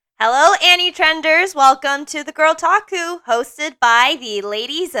Hello, Annie Trenders. Welcome to the Girl Taku, hosted by the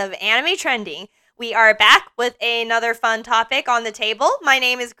ladies of Anime Trending. We are back with another fun topic on the table. My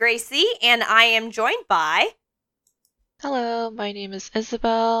name is Gracie, and I am joined by... Hello, my name is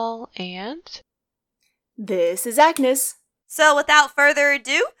Isabel, and... This is Agnes. So without further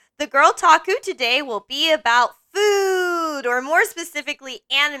ado, the Girl Taku today will be about food, or more specifically,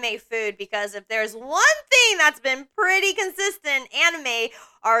 anime food, because if there's one thing that's been pretty consistent in anime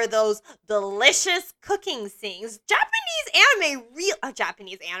are those delicious cooking scenes.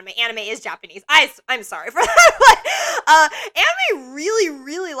 Anime is Japanese. I'm sorry for that, but anime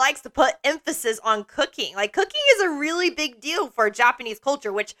really likes to put emphasis on cooking. Like, cooking is a really big deal for Japanese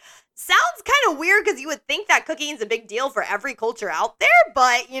culture, which sounds kind of weird because you would think that cooking is a big deal for every culture out there,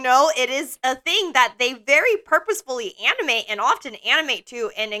 but, it is a thing that they very purposefully animate and often animate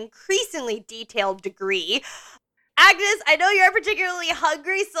to an increasingly detailed degree. Agnes, I know you're particularly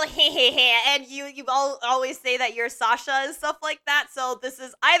hungry, so and you always say that you're Sasha and stuff like that, so this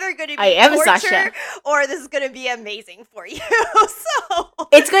is either going to be torture Sasha. or this is going to be amazing for you. So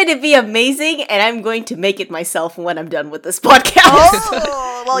it's going to be amazing, and I'm going to make it myself when I'm done with this podcast.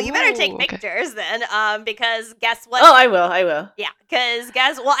 Oh, well, you better take Ooh, okay. pictures then, because guess what? Oh, I will. Yeah, because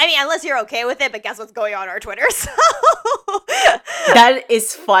unless you're okay with it, but guess what's going on our Twitter, so... That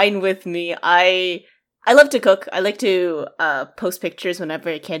is fine with me. I love to cook. I like to post pictures whenever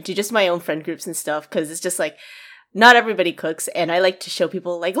I can to just my own friend groups and stuff, because it's just like, not everybody cooks, and I like to show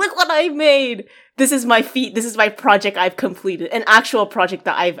people, like, look what I made! This is my feat, this is my project I've completed. An actual project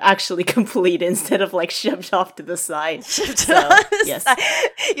that I've actually completed instead of, like, shoved off to the side. Yes.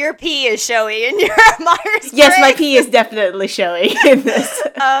 Your pee is showing in your Myers-Briggs. Yes, my pee is definitely showing in this.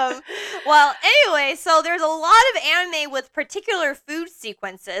 Well, anyway, so there's a lot of anime with particular food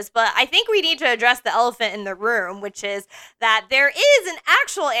sequences, but I think we need to address the elephant in the room, which is that there is an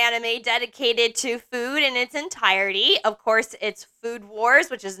actual anime dedicated to food in its entirety. Of course, it's Food Wars,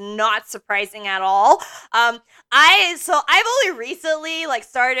 which is not surprising at all. I've only recently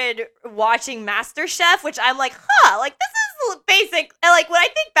started watching MasterChef, which I'm like, this is basic. And when I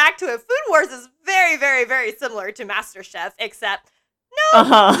think back to it, Food Wars is very, very, very similar to MasterChef, except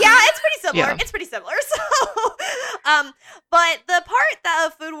yeah, it's pretty similar. Yeah. It's pretty similar. So, but the part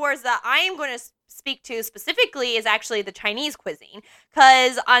of Food Wars that I am going to speak to specifically is actually the Chinese cuisine,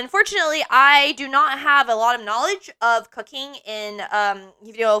 because unfortunately I do not have a lot of knowledge of cooking in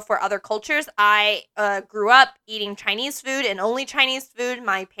for other cultures. I grew up eating Chinese food and only Chinese food.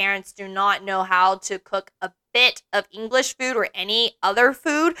 My parents do not know how to cook a bit of English food or any other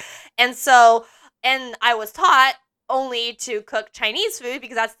food, and I was taught only to cook Chinese food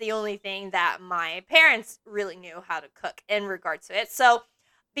because that's the only thing that my parents really knew how to cook in regard to it. So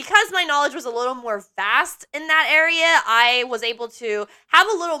because my knowledge was a little more vast in that area, I was able to have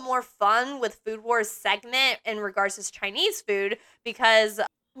a little more fun with Food Wars segment in regards to Chinese food, because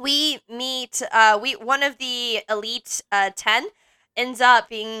we meet one of the elite 10 ends up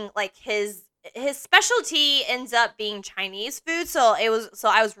being like his specialty ends up being Chinese food. So I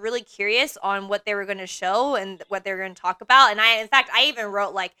was really curious on what they were going to show and what they were going to talk about. And I even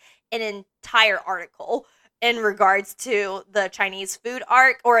wrote an entire article in regards to the Chinese food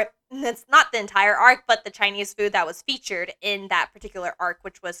arc, or it's not the entire arc, but the Chinese food that was featured in that particular arc,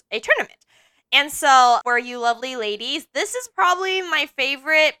 which was a tournament. And so, for you lovely ladies, this is probably my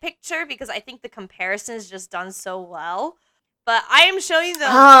favorite picture because I think the comparison is just done so well. But I am showing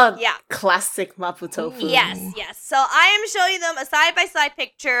them... Classic Mapo Tofu. Yes. So I am showing them a side-by-side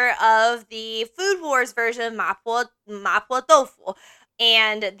picture of the Food Wars version of Mapo Tofu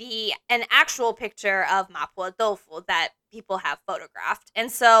and an actual picture of Mapo Tofu that people have photographed.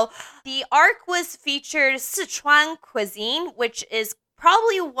 And so the arc was featured Sichuan cuisine, which is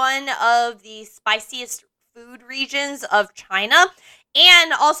probably one of the spiciest food regions of China,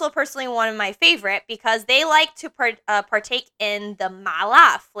 and also personally one of my favorite because they like to partake in the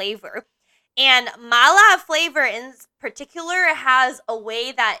mala flavor. And mala flavor in particular has a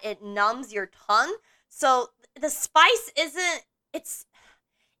way that it numbs your tongue. So the spice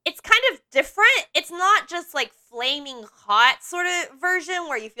it's kind of different. It's not just flaming hot sort of version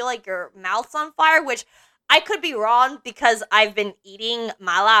where you feel like your mouth's on fire, which I could be wrong because I've been eating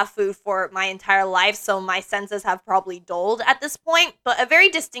mala food for my entire life, so my senses have probably dulled at this point. But a very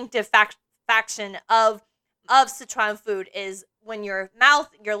distinctive faction of Sichuan food is when your mouth,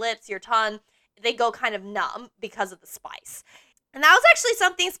 your lips, your tongue, they go kind of numb because of the spice. And that was actually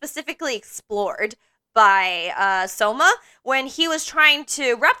something specifically explored by Soma when he was trying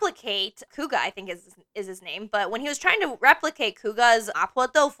to replicate Kuga, I think is his name, but when he was trying to replicate Kuga's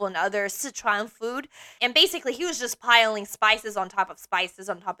mapo tofu and other Sichuan food, and basically he was just piling spices on top of spices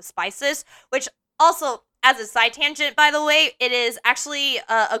on top of spices, which also, as a side tangent, by the way, it is actually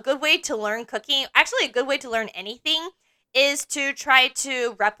a good way to learn cooking. Actually, a good way to learn anything is to try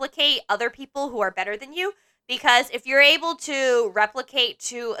to replicate other people who are better than you. Because if you're able to replicate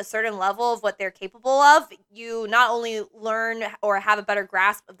to a certain level of what they're capable of, you not only learn or have a better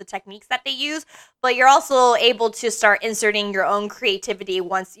grasp of the techniques that they use, but you're also able to start inserting your own creativity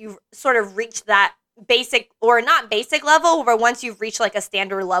once you've sort of reached that basic, or not basic level, but once you've reached like a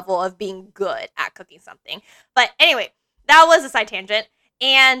standard level of being good at cooking something. But anyway, that was a side tangent.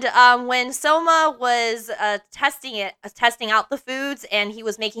 And when Soma was testing out the foods, and he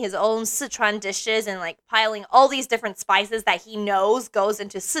was making his own Sichuan dishes and like piling all these different spices that he knows goes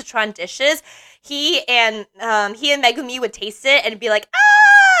into Sichuan dishes, he and Megumi would taste it and be like,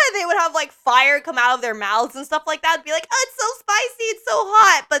 ah! They would have like fire come out of their mouths and stuff like that. And be like, oh, it's so spicy, it's so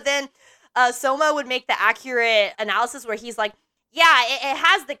hot. But then Soma would make the accurate analysis where he's like, yeah, it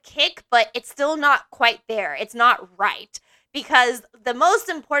has the kick, but it's still not quite there. It's not right. Because the most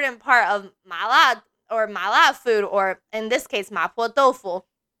important part of mala food, or in this case, mapo tofu,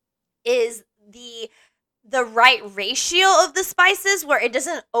 is the right ratio of the spices, where it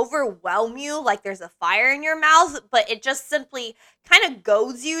doesn't overwhelm you like there's a fire in your mouth, but it just simply kind of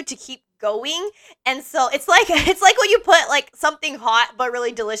goads you to keep going. And so it's like when you put like something hot but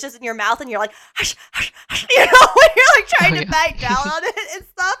really delicious in your mouth, and you're like, hush, hush, hush, when you're like trying to bite down on it and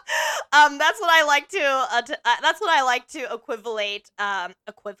stuff. That's what I like to that's what I like to equivalate.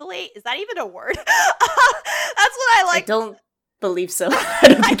 Equivalate, is that even a word? That's what I like. I don't believe so. I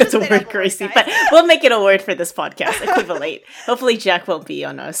don't think that's a word, Gracie, but we'll make it a word for this podcast. Equivalate. Hopefully Jack won't be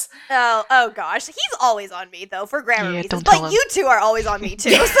on us. Oh gosh, he's always on me though for grammar reasons, but you two are always on me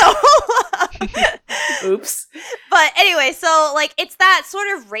too. So oops. But anyway, so like it's that sort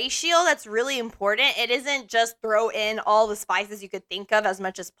of ratio that's really important. It isn't just throw in all the spices you could think of as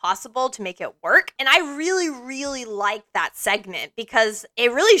much as possible to make it work. And I really, really like that segment because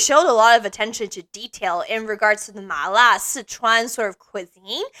it really showed a lot of attention to detail in regards to the mala Sichuan sort of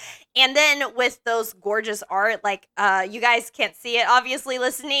cuisine. And then with those gorgeous art, like you guys can't see it obviously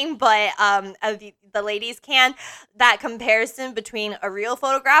listening, but the ladies can, that comparison between a real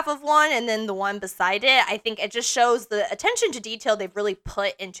photograph of one and then the one beside it, I think it just shows the attention to detail they've really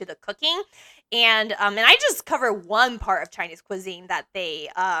put into the cooking. And I just cover one part of Chinese cuisine that they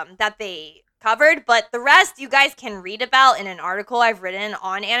covered, but the rest you guys can read about in an article I've written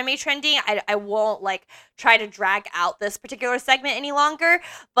on Anime Trending. I won't like try to drag out this particular segment any longer,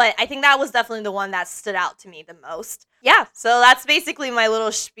 but I think that was definitely the one that stood out to me the most. Yeah, so that's basically my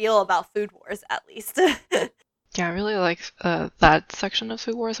little spiel about Food Wars, at least. Yeah, I really liked that section of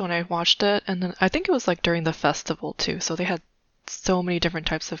Food Wars when I watched it, and then I think it was like during the festival too, so they had so many different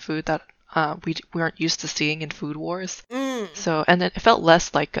types of food that we aren't used to seeing in Food Wars. So, and then it felt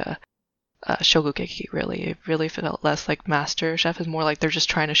less like a Shogugeki, really. It really felt less like Master Chef. It's more like they're just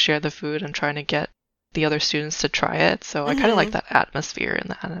trying to share the food and trying to get the other students to try it. So I kind of like that atmosphere in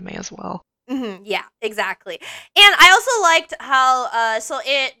the anime as well. Yeah, exactly. And I also liked how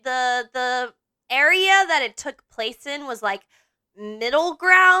the area that it took place in was like middle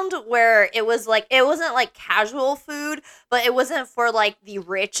ground, where it was like it wasn't like casual food, but it wasn't for like the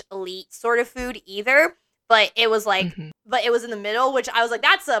rich elite sort of food either. But it was like, but it was in the middle, which I was like,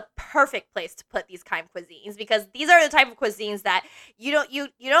 that's a perfect place to put these kind of cuisines, because these are the type of cuisines that you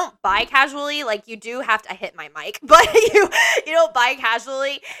don't buy casually. Like you do have to, I hit my mic, but you don't buy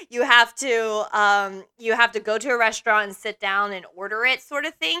casually. You have to go to a restaurant and sit down and order it, sort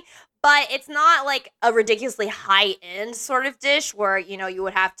of thing. But it's not like a ridiculously high-end sort of dish where, you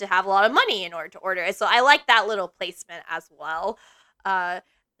would have to have a lot of money in order to order it. So I like that little placement as well.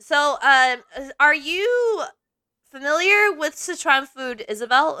 So, are you familiar with Sichuan food,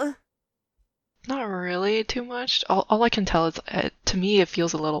 Isabel? Not really too much. All I can tell is, to me, it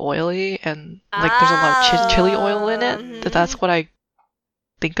feels a little oily, and like there's a lot of chili oil in it. That's what I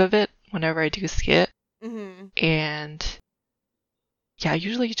think of it whenever I do see it. And yeah,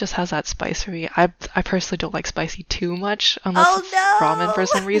 usually it just has that spicery. I personally don't like spicy too much unless it's ramen for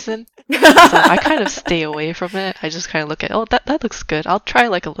some reason. So I kind of stay away from it. I just kind of look at, that looks good. I'll try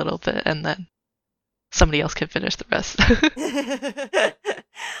like a little bit, and then somebody else can finish the rest.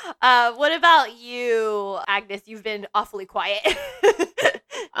 What about you, Agnes? You've been awfully quiet.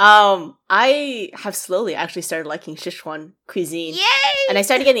 I have slowly actually started liking Sichuan cuisine. Yay! And I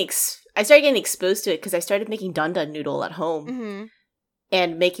started getting exposed to it because I started making dandan noodle at home.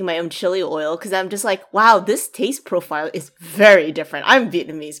 and making my own chili oil because I'm just like, wow, this taste profile is very different. I'm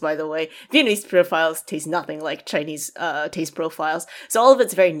Vietnamese, by the way. Vietnamese profiles taste nothing like Chinese taste profiles. So all of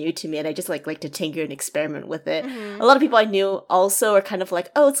it's very new to me, and I just like to tinker and experiment with it. A lot of people I knew also are kind of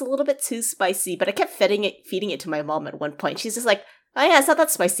like, oh, it's a little bit too spicy, but I kept feeding it to my mom at one point. She's just like, oh yeah, it's not that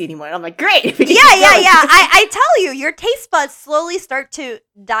spicy anymore. And I'm like, great. Yeah. I tell you, your taste buds slowly start to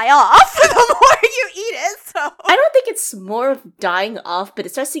die off the more you eat it. So I don't think it's more of dying off, but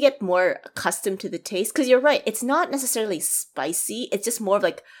it starts to get more accustomed to the taste. Because you're right, it's not necessarily spicy. It's just more of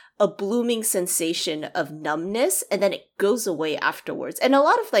like a blooming sensation of numbness, and then it goes away afterwards. And a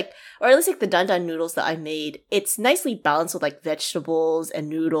lot of like, or at least like the dandan noodles that I made, it's nicely balanced with like vegetables and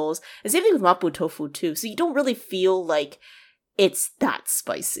noodles. And same thing with mapo tofu too. So you don't really feel like it's that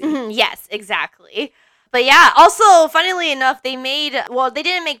spicy. Yes, exactly. But yeah, also, funnily enough, they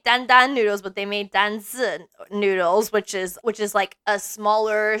didn't make dandan noodles, but they made danzi noodles, which is like a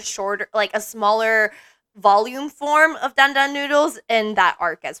smaller volume form of dandan noodles in that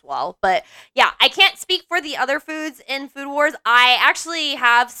arc as well. But yeah, I can't speak for the other foods in Food Wars. I actually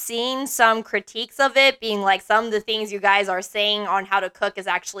have seen some critiques of it being like some of the things you guys are saying on how to cook is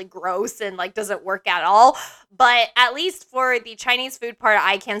actually gross and like doesn't work at all. But at least for the Chinese food part,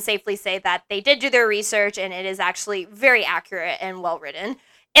 I can safely say that they did do their research and it is actually very accurate and well written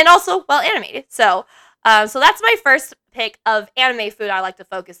and also well animated. So that's my first pick of anime food I like to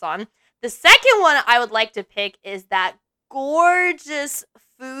focus on. The second one I would like to pick is that gorgeous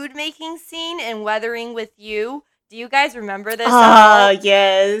food making scene in Weathering with You. Do you guys remember this?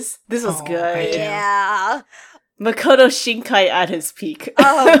 Yes. This was I good. do. Yeah. Makoto Shinkai at his peak.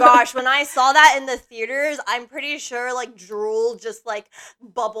 Oh gosh, when I saw that in the theaters, I'm pretty sure like drool just like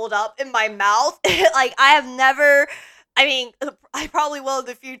bubbled up in my mouth. Like I probably will in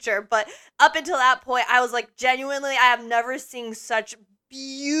the future, but up until that point, I was like, genuinely, I have never seen such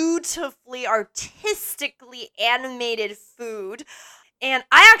beautifully artistically animated food. And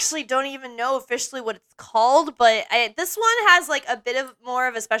I actually don't even know officially what it's called, but this one has like a bit of more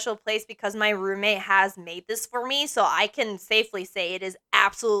of a special place because my roommate has made this for me, so I can safely say it is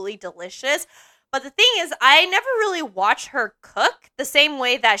absolutely delicious. But the thing is, I never really watch her cook the same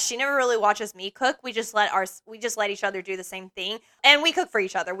way that she never really watches me cook. We just let each other do the same thing, and we cook for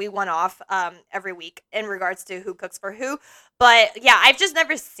each other. We one off every week in regards to who cooks for who. But yeah, I've just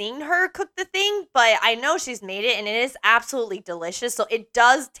never seen her cook the thing, but I know she's made it, and it is absolutely delicious. So it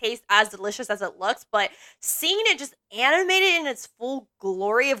does taste as delicious as it looks, but seeing it just animated in its full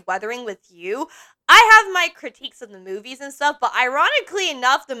glory of Weathering with You, I have my critiques of the movies and stuff, but ironically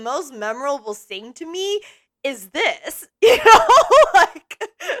enough, the most memorable thing to me is this. You know? Like,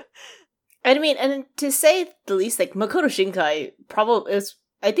 I mean, and to say the least, like, Makoto Shinkai probably is,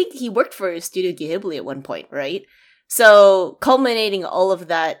 I think he worked for Studio Ghibli at one point, right? So, culminating all of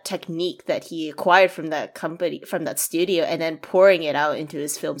that technique that he acquired from that company, from that studio, and then pouring it out into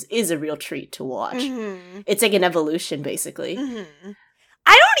his films is a real treat to watch. mm-hmm. It's like an evolution, basically. Mm-hmm.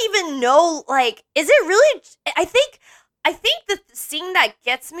 I don't even know, like, is it really, I think the thing that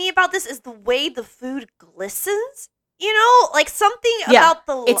gets me about this is the way the food glistens, you know? Like, something about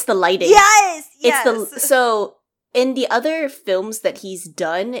the... It's the lighting. Yes! So, in the other films that he's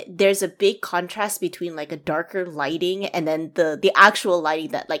done, there's a big contrast between, like, a darker lighting and then the actual lighting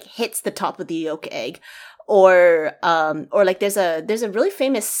that, like, hits the top of the yolk egg. Or like there's a really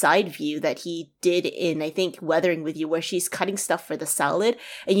famous side view that he did in, I think, Weathering with You, where she's cutting stuff for the salad,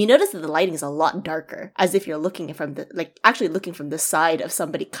 and you notice that the lighting is a lot darker, as if you're looking from actually looking from the side of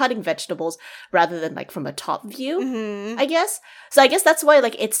somebody cutting vegetables rather than like from a top view, Mm-hmm. I guess. So I guess that's why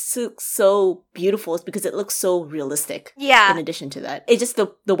like it's so beautiful, is because it looks so realistic. Yeah. In addition to that, it's just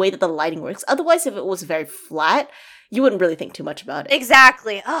the way that the lighting works. Otherwise, if it was very flat, you wouldn't really think too much about it.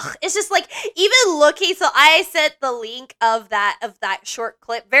 Exactly. Ugh, it's just like, even looking, so I sent the link of that short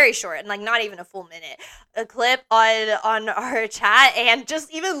clip, very short, and like not even a full minute, a clip on our chat, and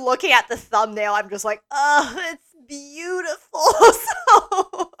just even looking at the thumbnail, I'm just like, oh, it's beautiful.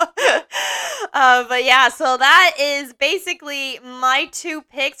 So, but yeah, so that is basically my two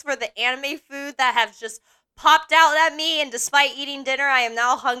picks for the anime food that have just popped out at me, and despite eating dinner, I am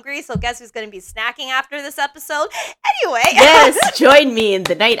now hungry, so guess who's going to be snacking after this episode? Anyway. Yes, join me in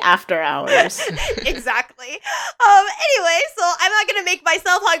the night after hours. Exactly. Anyway, so I'm not going to make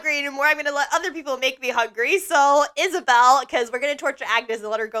myself hungry anymore. I'm going to let other people make me hungry. So, Isabel, because we're going to torture Agnes and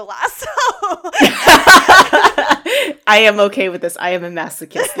let her go last. So. I am okay with this. I am a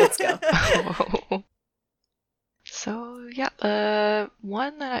masochist. Let's go. So yeah,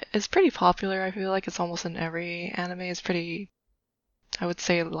 one that is pretty popular, I feel like it's almost in every anime, is pretty, I would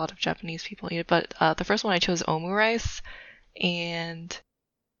say a lot of Japanese people eat it, but the first one I chose, omurice, and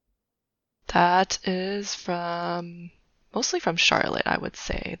that is mostly from Charlotte, I would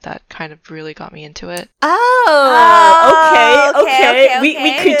say. That kind of really got me into it. Oh, okay. We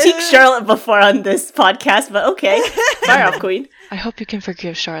okay. critiqued Charlotte before on this podcast, but okay. Fire off, Queen. I hope you can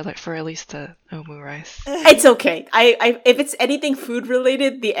forgive Charlotte for at least the omu rice. It's okay. I if it's anything food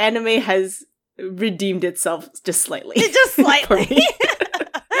related, the anime has redeemed itself just slightly. Just slightly.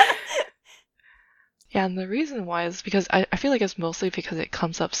 Yeah, and the reason why is because I feel like it's mostly because it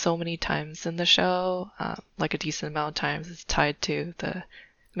comes up so many times in the show. Like a decent amount of times it's tied to the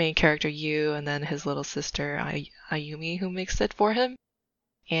main character Yu and then his little sister Ayumi, who makes it for him.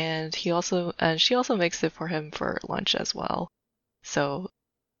 And she also makes it for him for lunch as well. So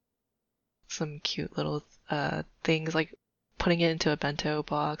some cute little things like putting it into a bento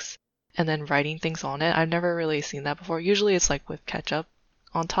box and then writing things on it. I've never really seen that before. Usually it's like with ketchup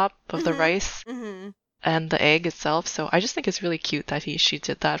on top of the rice and the egg itself. So I just think it's really cute that she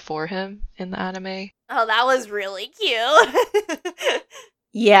did that for him in the anime. Oh, that was really cute.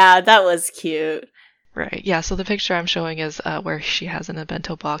 Yeah, that was cute. Right. Yeah. So the picture I'm showing is where she has in a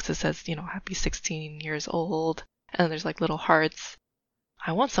bento box. It says, happy 16 years old. And there's like little hearts.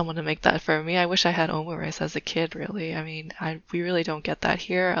 I want someone to make that for me. I wish I had omu rice as a kid, really. I mean, we really don't get that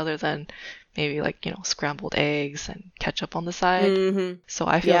here other than maybe like, scrambled eggs and ketchup on the side. Mm-hmm. So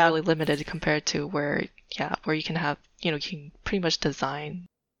I feel really limited compared to where you can have, you can pretty much design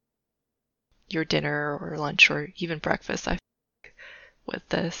your dinner or lunch or even breakfast, I think, with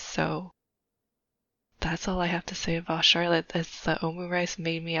this. So that's all I have to say about Charlotte. It's the omu rice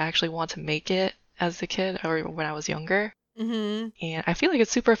made me actually want to make it as a kid or when I was younger. Mm-hmm. And I feel like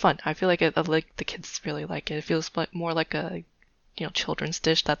it's super fun. I feel like like the kids really like it. It feels more like a children's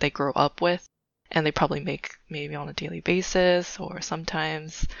dish that they grow up with, and they probably make maybe on a daily basis or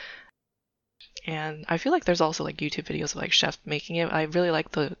sometimes. And I feel like there's also like YouTube videos of like chefs making it. I really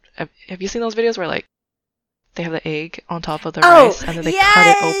like have you seen those videos where like they have the egg on top of the rice and then they cut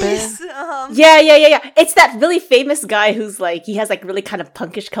it open? Yeah. It's that really famous guy who's like, he has like really kind of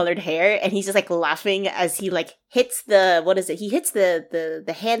punkish colored hair and he's just like laughing as he like hits he hits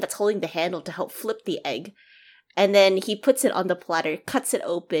the hand that's holding the handle to help flip the egg. And then he puts it on the platter, cuts it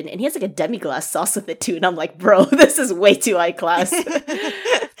open, and he has like a demi-glace sauce with it too. And I'm like, bro, this is way too high class.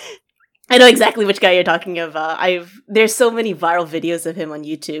 I know exactly which guy you're talking about. There's so many viral videos of him on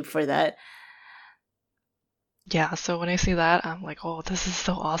YouTube for that. Yeah, so when I see that, I'm like, oh, this is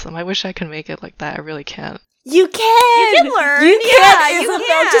so awesome. I wish I could make it like that. I really can't. You can! You can learn! You can, You Isabel!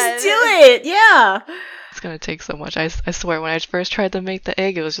 can! Just do it! Yeah! It's gonna take so much. I swear, when I first tried to make the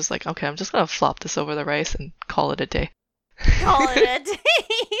egg, it was just like, okay, I'm just gonna flop this over the rice and call it a day. Call it a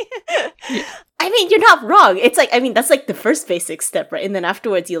day. I mean, you're not wrong. It's like, that's like the first basic step, right? And then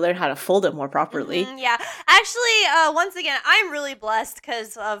afterwards, you learn how to fold it more properly. Yeah. Actually, once again, I'm really blessed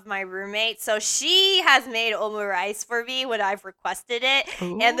because of my roommate. So she has made omu rice for me when I've requested it.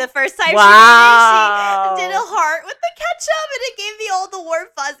 Ooh. And the first time Wow. she made it, she did a heart with the ketchup, and it gave me all the warm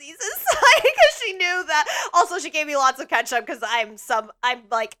fuzzies inside because she knew that. Also, she gave me lots of ketchup because I'm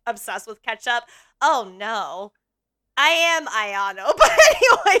like obsessed with ketchup. Oh no. I am Ayano, but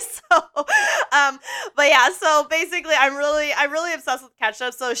anyway, but yeah, so basically I'm really obsessed with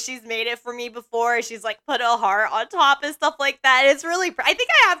ketchup, so she's made it for me before. She's like put a heart on top and stuff like that. It's really, I think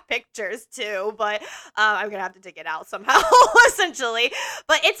I have pictures too, but I'm gonna have to dig it out somehow, essentially.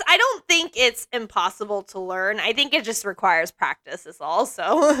 But I don't think it's impossible to learn. I think it just requires practice is all,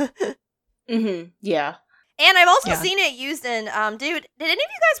 so. Yeah. And I've also seen it used in, did any of you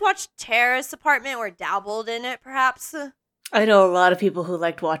guys watch Terrace Apartment or dabbled in it, perhaps? I know a lot of people who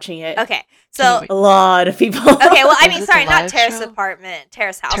liked watching it. Okay, so... A lot of people. Okay, well, I mean, sorry, not Terrace show? Apartment,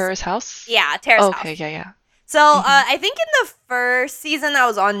 Terrace House. Terrace House? Yeah, Terrace House. Okay, yeah. So, I think in the first season that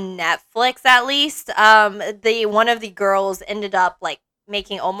was on Netflix, at least, one of the girls ended up, like,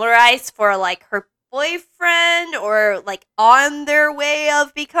 making omu rice for, like, her boyfriend or like on their way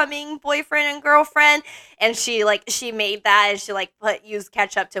of becoming boyfriend and girlfriend, and she made that and she like used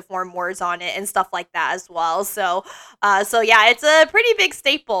ketchup to form words on it and stuff like that as well. So yeah, it's a pretty big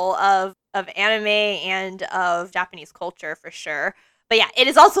staple of anime and of Japanese culture for sure. But yeah, it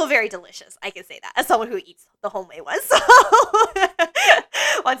is also very delicious. I can say that as someone who eats the homemade ones. So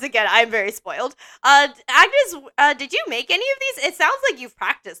once again, I'm very spoiled. Agnes, did you make any of these? It sounds like you've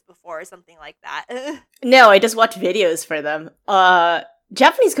practiced before or something like that. No, I just watch videos for them.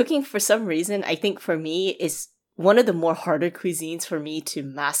 Japanese cooking, for some reason, I think for me is one of the more harder cuisines for me to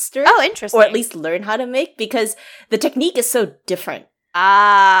master. Oh, interesting. Or at least learn how to make, because the technique is so different.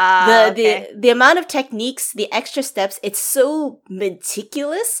 Okay. The amount of techniques, the extra steps, it's so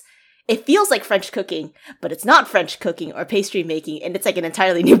meticulous. it feels like French cooking, but it's not French cooking or pastry making, and it's like an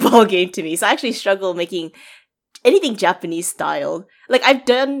entirely new ball game to me. So I actually struggle making anything Japanese styled. Like, I've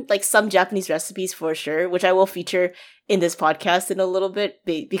done like some Japanese recipes for sure, which I will feature in this podcast in a little bit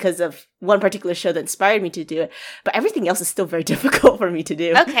because of one particular show that inspired me to do it. But everything else is still very difficult for me to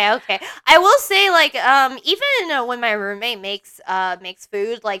do. Okay. I will say, like, even when my roommate makes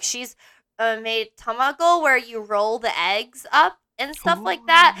food, like, she's made tamago where you roll the eggs up and stuff like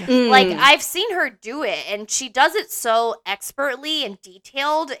that. Like, I've seen her do it, and she does it so expertly and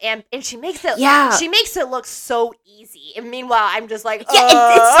detailed, and she makes it she makes it look so easy. And meanwhile, I'm just like,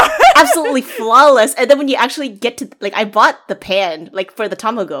 it's absolutely flawless. And then when you actually get to, like, I bought the pan, like, for the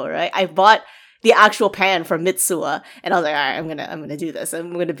tamago, right? I bought the actual pan from Mitsuwa, and I was like, all right, I'm gonna do this.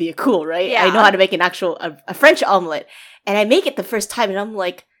 I'm gonna be cool, right? Yeah. I know how to make an actual a French omelet, and I make it the first time, and I'm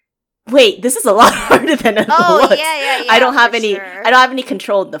like, wait, this is a lot harder than it looks. Yeah, I don't have sure. I don't have any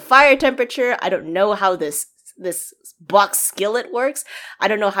control of the fire temperature. I don't know how this box skillet works. I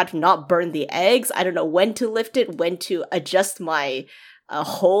don't know how to not burn the eggs. I don't know when to lift it, when to adjust my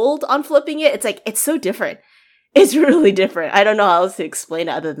hold on flipping it. It's like, it's so different. It's really different. I don't know how else to explain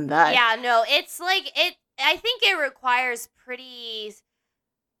it other than that. Yeah, no, it's like I think it requires pretty.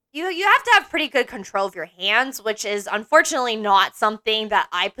 You have to have pretty good control of your hands, which is unfortunately not something that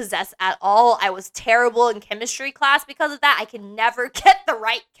I possess at all. I was terrible in chemistry class because of that. I can never get the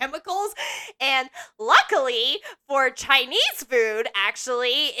right chemicals. And luckily for Chinese food,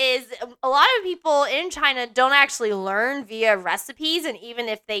 actually, is a lot of people in China don't actually learn via recipes. And even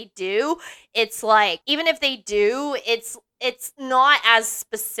if they do, it's not as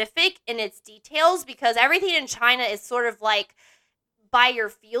specific in its details, because everything in China is sort of like by your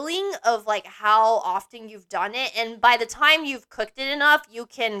feeling of like how often you've done it, and by the time you've cooked it enough, you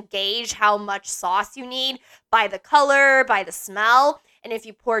can gauge how much sauce you need by the color, by the smell. And if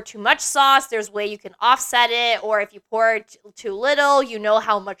you pour too much sauce, there's a way you can offset it, or if you pour too little, you know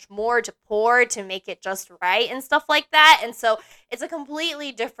how much more to pour to make it just right and stuff like that. And so it's a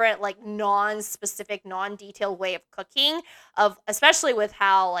completely different, like, non-specific, non-detailed way of cooking, especially with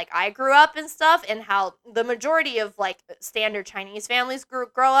how, like, I grew up and stuff, and how the majority of, like, standard Chinese families grow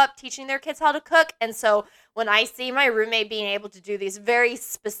up teaching their kids how to cook. And so when I see my roommate being able to do these very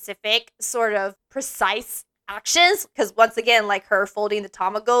specific, sort of precise actions, because once again, like her folding the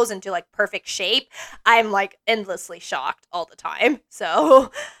tamagos into like perfect shape, I'm like endlessly shocked all the time. So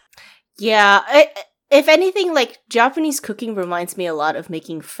yeah, if anything, like, Japanese cooking reminds me a lot of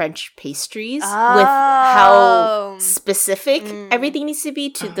making French pastries, with how specific everything needs to be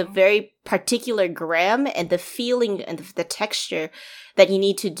to the very particular gram and the feeling and the texture that you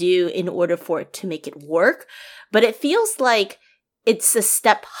need to do in order for it to make it work. But it feels like it's a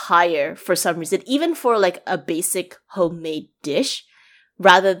step higher for some reason, even for like a basic homemade dish,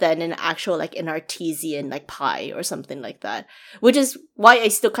 rather than an actual, like, an artesian, like, pie or something like that. Which is why I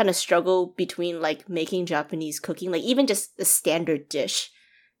still kind of struggle between, like, making Japanese cooking, like, even just a standard dish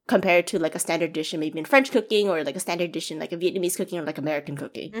compared to, like, a standard dish in maybe in French cooking, or like a standard dish in like a Vietnamese cooking, or like American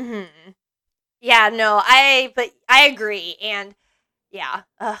cooking. Mm-hmm. Yeah, no, I agree. And yeah,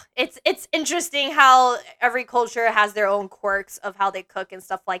 it's interesting how every culture has their own quirks of how they cook and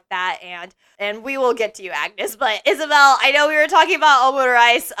stuff like that, and we will get to you, Agnes. But Isabel, I know we were talking about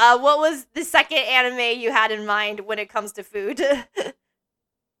omurice. What was the second anime you had in mind when it comes to food?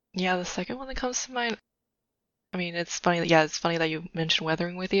 Yeah, the second one that comes to mind. I mean, it's funny. Yeah, it's funny that you mentioned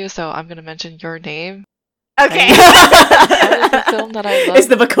Weathering with You. So I'm gonna mention Your Name. Okay. That is a film that I love. It's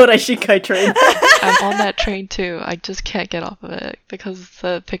the Makoto Shinkai train. I'm on that train too. I just can't get off of it because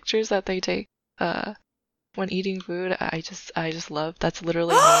the pictures that they take when eating food, I just love. That's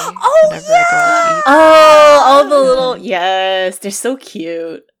literally me whenever I go out to eat. Oh, all the little, yes, they're so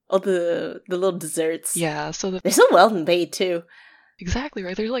cute. All the little desserts. Yeah, so they're so well made too. Exactly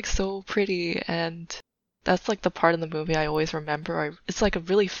right. They're like so pretty, and that's like the part in the movie I always remember. It's like a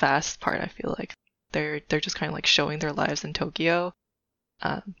really fast part. I feel like they're just kind of like showing their lives in Tokyo,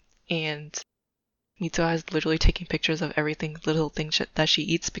 and Mitsuha is literally taking pictures of little things that she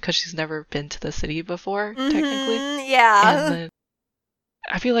eats because she's never been to the city before, technically. Yeah. And then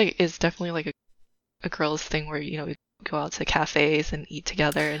I feel like it's definitely like a girl's thing where, you know, we go out to cafes and eat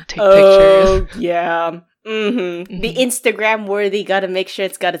together and take pictures. Yeah. Mm-hmm. The Instagram worthy, gotta make sure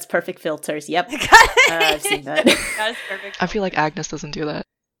it's got its perfect filters. Yep. I've seen that. I feel like Agnes doesn't do that.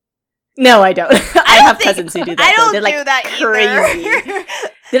 No, I don't. I have cousins who do that. I don't They're like do that crazy. either.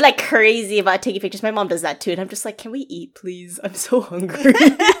 They're like crazy about taking pictures. My mom does that too, and I'm just like, can we eat, please? I'm so hungry.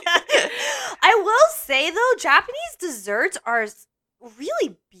 I will say though, Japanese desserts are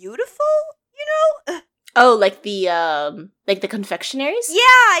really beautiful. You know. Oh, like the confectionaries?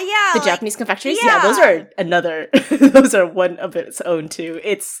 Yeah. The Japanese confectionaries? yeah. Yeah, those are another those are one of its own too.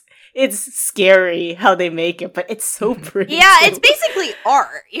 It's scary how they make it, but it's so pretty. Yeah, too. it's basically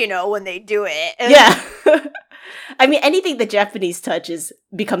art, when they do it. Yeah. I mean, anything the Japanese touches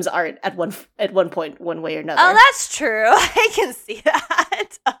becomes art at one point, one way or another. Oh, that's true. I can see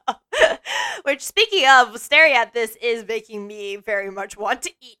that. Which, speaking of, staring at this is making me very much want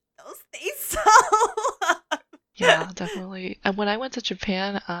to eat those things. So. Yeah, definitely. And when I went to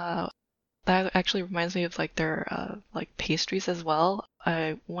Japan, that actually reminds me of like their like pastries as well.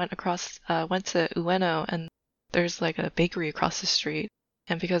 I went to Ueno, and there's like a bakery across the street.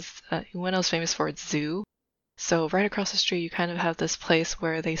 And because Ueno's famous for its zoo, so right across the street you kind of have this place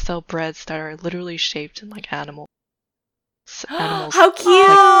where they sell breads that are literally shaped in like animals. How cute!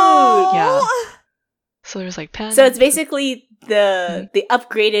 Yeah. So there's like pens. So it's basically the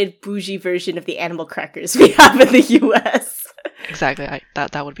upgraded bougie version of the animal crackers we have in the U.S. Exactly.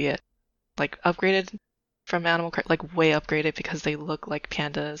 That would be it. Like upgraded from like way upgraded because they look like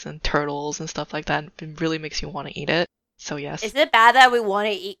pandas and turtles and stuff like that. It really makes you want to eat it. So yes. Is it bad that we want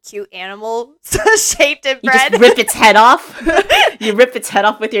to eat cute animals shaped in You bread? just rip its head off. You rip its head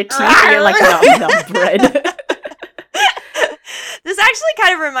off with your teeth, and you're like, no, bread. This actually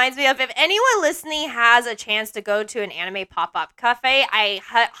kind of reminds me of, if anyone listening has a chance to go to an anime pop-up cafe, I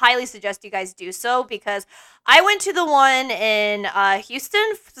highly suggest you guys do so, because I went to the one in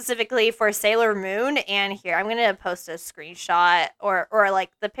Houston specifically for Sailor Moon, and here, I'm going to post a screenshot or like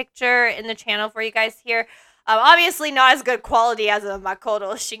the picture in the channel for you guys here. Obviously not as good quality as a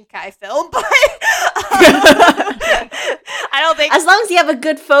Makoto Shinkai film, but I don't think... As long as you have a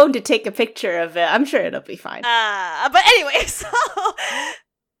good phone to take a picture of it, I'm sure it'll be fine. But anyway, so...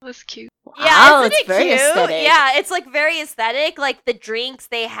 That's cute. Yeah, wow, isn't it's it very cute? aesthetic. Yeah, it's like very aesthetic. Like the drinks,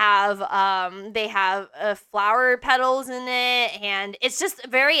 they have flower petals in it, and it's just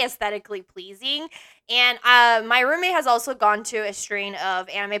very aesthetically pleasing. And my roommate has also gone to a string of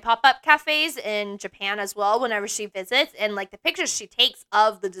anime pop-up cafes in Japan as well whenever she visits, and like the pictures she takes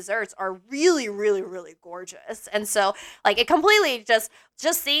of the desserts are really, really, really gorgeous. And so like it completely just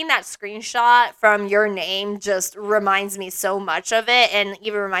seeing that screenshot from your name just reminds me so much of it, and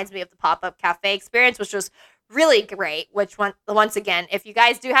even reminds me of the pop-up cafe experience, which was really great. Which once again, if you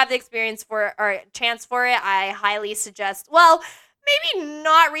guys do have the experience for or chance for it, I highly suggest. Well, maybe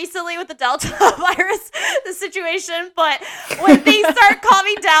not recently with the Delta virus the situation, but when things start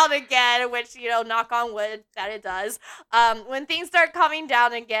calming down again, which, knock on wood that it does, when things start calming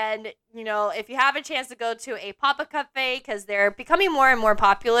down again, if you have a chance to go to a pop-up cafe, because they're becoming more and more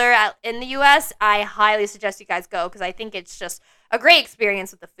popular in the U.S., I highly suggest you guys go, because I think it's just a great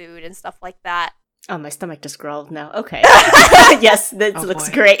experience with the food and stuff like that. Oh, my stomach just growled now. Okay. Yes, this looks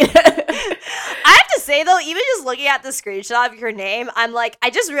great. I have to say, though, even just looking at the screenshot of your name, I'm like,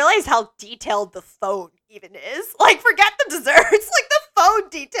 I just realized how detailed the phone even is. Like, forget the desserts. Like, the phone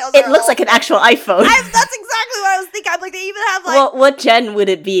details It looks like an actual iPhone. That's exactly what I was thinking. I'm like, they even have, like... Well, what gen would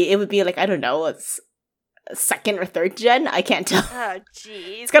it be? It would be, like, I don't know, a second or third gen? I can't tell. Oh,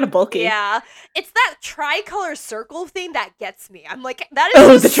 jeez. It's kind of bulky. Yeah. It's that tricolor circle thing that gets me. I'm like, that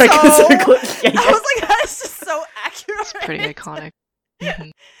is just the tricolor circle. Yeah, I was like, that is just so accurate. It's pretty iconic. Mm-hmm.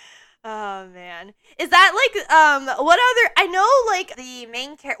 Oh man, is that like what other? I know like the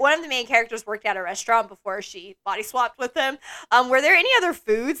one of the main characters worked at a restaurant before she body swapped with him. Were there any other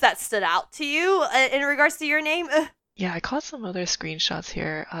foods that stood out to you in regards to your name? Yeah, I caught some other screenshots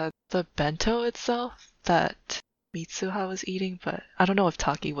here. The bento itself that Mitsuha was eating, but I don't know if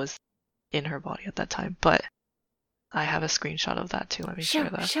Taki was in her body at that time. But I have a screenshot of that too. Let me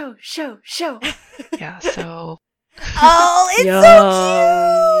share that. Show. Yeah. So. Oh,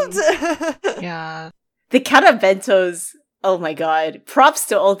 it's so cute! Yeah. The kara bentos, oh my god. Props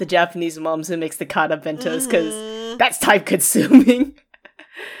to all the Japanese moms who makes the kara bentos, because that's time consuming.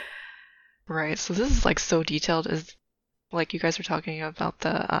 Right, so this is like so detailed, is like you guys were talking about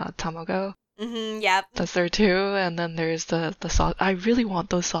the tamago. Yep. That's there too, and then there's the sauce. I really want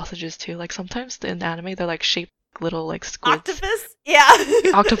those sausages too. Like sometimes in the anime they're like shaped little like squids. Octopus? Yeah.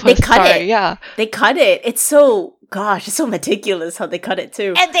 Octopus. They cut it. Yeah. They cut it. It's so meticulous how they cut it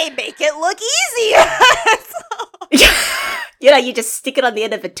too. And they make it look easy. You just stick it on the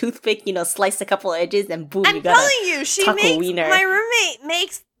end of a toothpick, slice a couple edges, and boom, I'm you got telling you, my roommate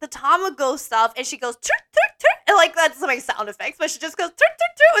makes the tamago stuff, and she goes, tur, tur, tur, and like, that's my sound effects, but she just goes, tur,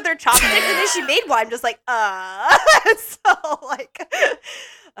 tur, tur, with her chopsticks, and then she made one. I'm just like, so, like,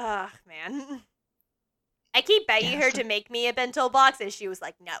 man. I keep begging her to make me a bento box, and she was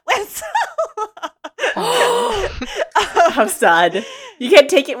like, no. How sad. You can't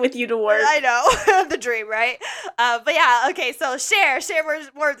take it with you to work. I know. The dream, right? But yeah, okay, so share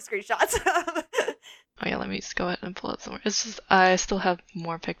more of the screenshots. Oh yeah, let me just go ahead and pull up some more. It's just I still have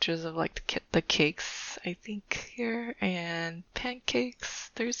more pictures of like the cakes, I think, here, and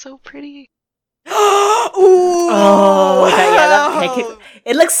pancakes. They're so pretty. Ooh. Oh, okay, yeah, that pancake.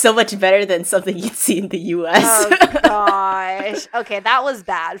 It looks so much better than something you'd see in the US. Oh gosh. Okay, that was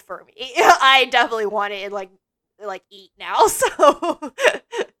bad for me. I definitely want to like eat now, so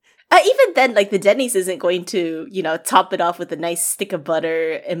Even then, like, the Denny's isn't going to, top it off with a nice stick of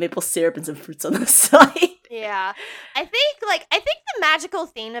butter and maple syrup and some fruits on the side. yeah. I think the magical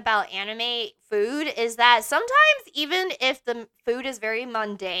thing about anime food is that sometimes even if the food is very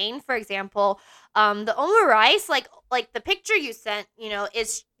mundane, for example, the omurice, like the picture you sent,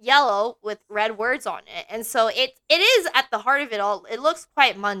 is yellow with red words on it. And so it is at the heart of it all. It looks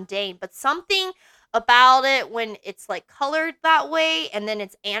quite mundane, but something about it when it's like colored that way and then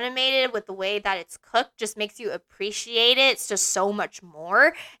it's animated with the way that it's cooked just makes you appreciate it. It's just so much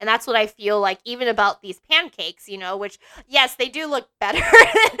more. And that's what I feel like even about these pancakes, which yes, they do look better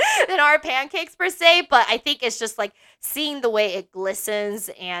than our pancakes per se, but I think it's just like seeing the way it glistens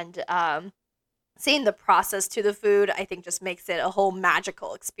and seeing the process to the food, I think just makes it a whole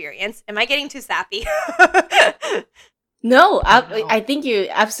magical experience. Am I getting too sappy? No, I think you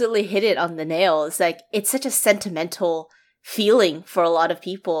absolutely hit it on the nail. It's like, it's such a sentimental feeling for a lot of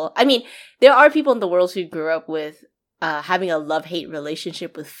people. I mean, there are people in the world who grew up with having a love-hate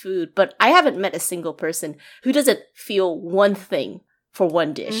relationship with food, but I haven't met a single person who doesn't feel one thing for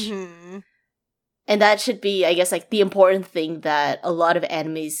one dish. Mm-hmm. And that should be, I guess, like the important thing that a lot of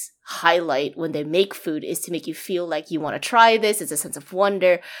animes highlight when they make food is to make you feel like you want to try this. It's a sense of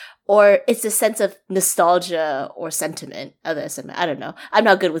wonder, or it's a sense of nostalgia or sentiment. Other sentiment, I don't know. I'm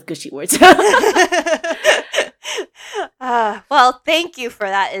not good with gushy words. Well, thank you for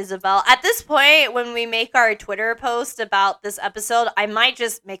that, Isabel. At this point, when we make our Twitter post about this episode, I might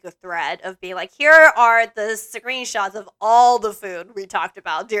just make a thread of being like, here are the screenshots of all the food we talked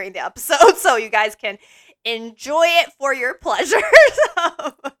about during the episode, so you guys can enjoy it for your pleasure.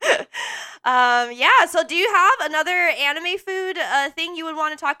 Yeah, so do you have another anime food thing you would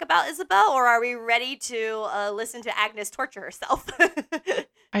want to talk about, Isabel, or are we ready to listen to Agnes torture herself?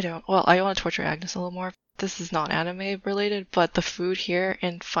 I don't. Well, I want to torture Agnes a little more. This is not anime related, but the food here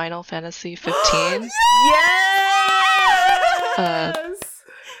in Final Fantasy 15. Yes!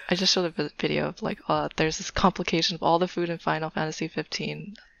 I just showed a video of like, there's this complication of all the food in Final Fantasy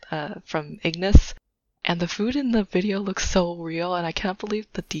 15 from Ignis. And the food in the video looks so real, and I can't believe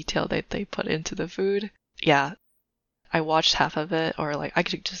the detail that they put into the food. Yeah, I watched half of it, or like, I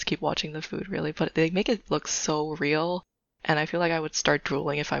could just keep watching the food really, but they make it look so real, and I feel like I would start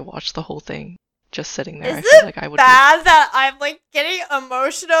drooling if I watched the whole thing just sitting there. Is I feel it like I would bad that I'm like getting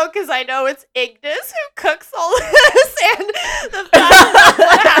emotional because I know it's Ignis who cooks all this, and the fact that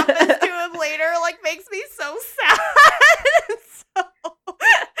what happens to him later like makes me so sad. So,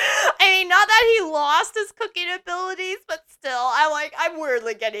 I mean, not that he lost his cooking abilities, but still, I'm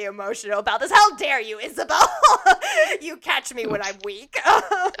weirdly getting emotional about this. How dare you, Isabel? You catch me when I'm weak.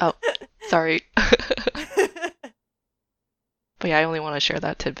 Oh, sorry. But yeah, I only want to share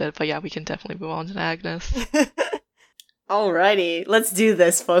that tidbit. But yeah, we can definitely move on to Agnes. Alrighty, let's do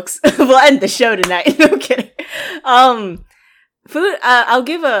this, folks. We'll end the show tonight. No kidding. Food, I'll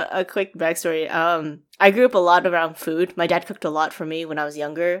give a quick backstory. I grew up a lot around food. My dad cooked a lot for me when I was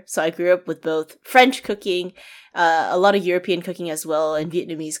younger. So I grew up with both French cooking, a lot of European cooking as well, and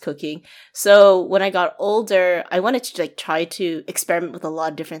Vietnamese cooking. So when I got older, I wanted to like try to experiment with a lot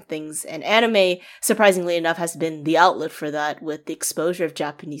of different things. And anime, surprisingly enough, has been the outlet for that with the exposure of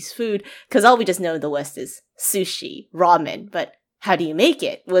Japanese food. Because all we just know in the West is sushi, ramen. But how do you make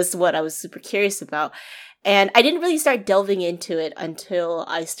it was what I was super curious about. And I didn't really start delving into it until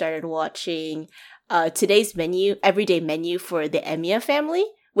I started watching Today's Menu, Everyday Menu for the Emiya family,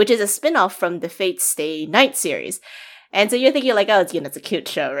 which is a spin-off from the Fate Stay Night series. And so you're thinking like, oh, it's a cute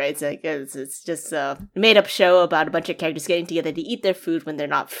show, right? It's like it's just a made-up show about a bunch of characters getting together to eat their food when they're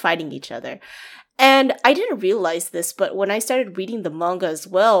not fighting each other. And I didn't realize this, but when I started reading the manga as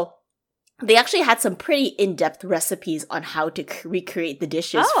well, they actually had some pretty in-depth recipes on how to recreate the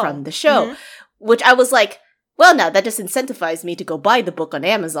dishes from the show, which I was like, well, now that just incentivized me to go buy the book on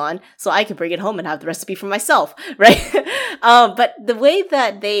Amazon so I can bring it home and have the recipe for myself, right? But the way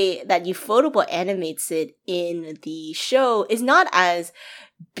that Ufotable animates it in the show is not as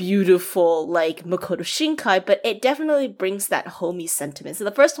beautiful like Makoto Shinkai, but it definitely brings that homey sentiment. So the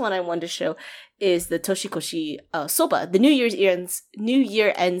first one I wanted to show is the Toshikoshi soba, the New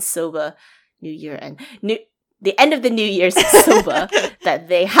Year end soba. the end of the New Year's soba that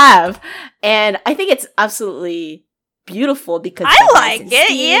they have, and I think it's absolutely beautiful because I like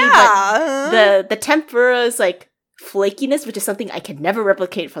it. Yeah, the tempura's like flakiness, which is something I can never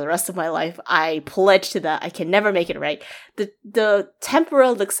replicate for the rest of my life. I pledge to that. I can never make it right. The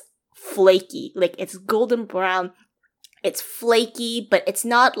tempura looks flaky, like it's golden brown. It's flaky, but it's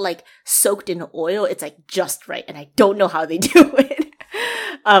not like soaked in oil. It's like just right, and I don't know how they do it.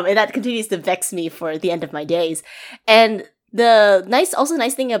 And that continues to vex me for the end of my days. And the nice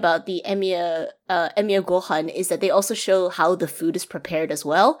thing about the Emiya Gohan is that they also show how the food is prepared as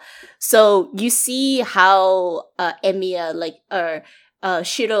well. So you see how Emiya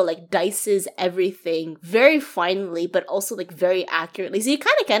Shiro like dices everything very finely, but also like very accurately. So you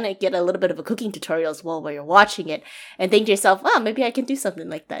kind of get a little bit of a cooking tutorial as well while you're watching it, and think to yourself, "Oh, maybe I can do something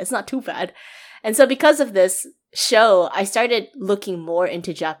like that. It's not too bad." And so because of this show, I started looking more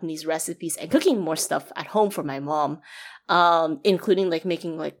into Japanese recipes and cooking more stuff at home for my mom, including like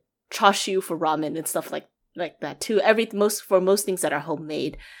making like chashu for ramen and stuff like that too. Most things that are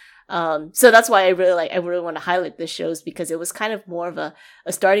homemade. So that's why I really want to highlight this shows, because it was kind of more of a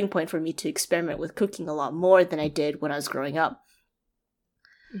starting point for me to experiment with cooking a lot more than I did when I was growing up.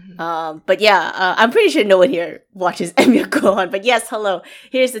 Mm-hmm. But yeah, I'm pretty sure no one here watches Emiya Gohan. But yes, hello.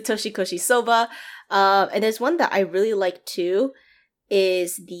 Here's the Toshikoshi Soba. And there's one that I really like too,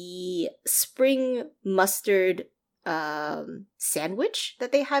 is the spring mustard sandwich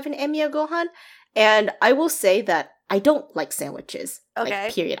that they have in Emiya Gohan. And I will say that I don't like sandwiches. Okay.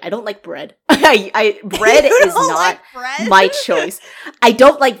 Like, period. I don't like bread. Bread is not like bread? my choice. I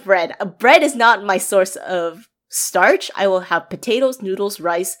don't like bread. Bread is not my source of starch. I will have potatoes, noodles,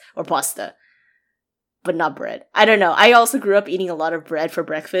 rice, or pasta, but not bread. I don't know. I also grew up eating a lot of bread for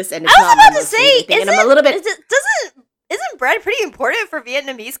breakfast, and it's not my most favorite thing. And I'm a little bit. Isn't bread pretty important for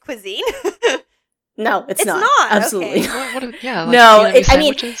Vietnamese cuisine? No, it's not. Absolutely. Okay. Yeah. Like no, I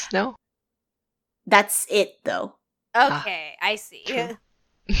mean, no. That's it though. Okay, I see.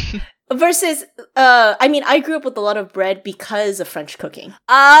 Versus, I grew up with a lot of bread because of French cooking.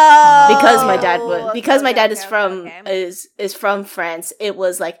 Oh, because my dad is from France. It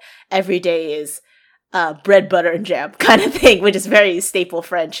was like every day is bread, butter, and jam kind of thing, which is very staple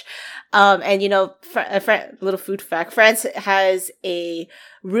French. And you know, little food fact: France has a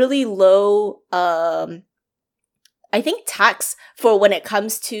really low I think tax for when it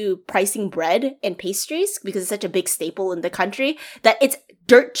comes to pricing bread and pastries, because it's such a big staple in the country, that it's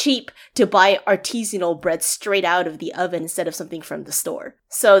dirt cheap to buy artisanal bread straight out of the oven instead of something from the store.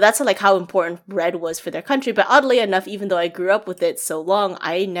 So that's like how important bread was for their country. But oddly enough, even though I grew up with it so long,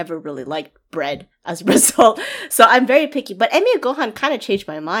 I never really liked bread as a result. So I'm very picky. But Emiya Gohan kind of changed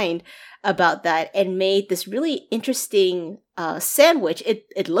my mind about that and made this really interesting sandwich.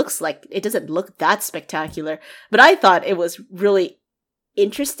 It looks like, it doesn't look that spectacular, but I thought it was really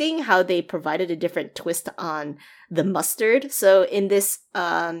interesting how they provided a different twist on the mustard. So in this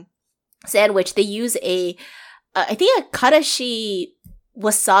sandwich, they use I think a karashi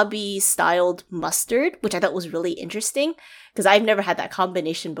wasabi styled mustard, which I thought was really interesting because I've never had that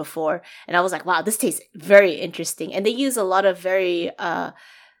combination before. And I was like, wow, this tastes very interesting. And they use a lot of very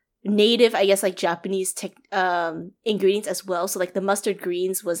native, I guess, like Japanese ingredients as well. So like the mustard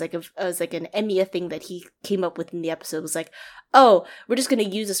greens was like an Emiya thing that he came up with in the episode. It was like, oh, we're just gonna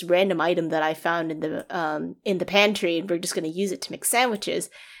use this random item that I found in the pantry, and we're just gonna use it to make sandwiches.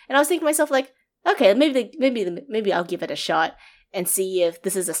 And I was thinking to myself, like, okay, maybe I'll give it a shot and see if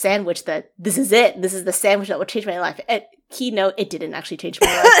this is a sandwich this is the sandwich that will change my life. Keynote, it didn't actually change my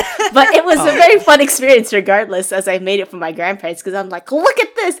life, but it was a very fun experience regardless, as I made it for my grandparents, because I'm like, look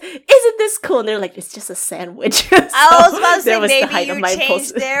at this, isn't this cool? And they're like, it's just a sandwich. So I was about to say, maybe you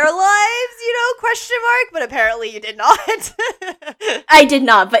changed their lives, question mark, but apparently you did not. I did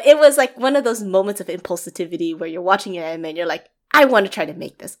not, but it was like one of those moments of impulsivity where you're watching an anime and you're like, I want to try to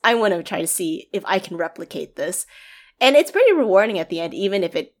make this. I want to try to see if I can replicate this. And it's pretty rewarding at the end, even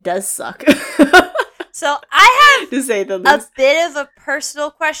if it does suck. So I have to say the least. A bit of a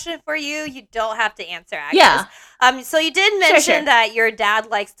personal question for you. You don't have to answer, actually. Yeah. So you did mention that your dad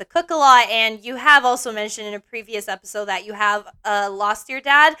likes to cook a lot, and you have also mentioned in a previous episode that you have lost your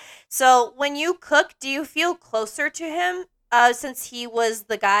dad. So when you cook, do you feel closer to him since he was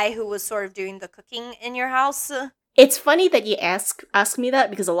the guy who was sort of doing the cooking in your house? It's funny that you ask me that,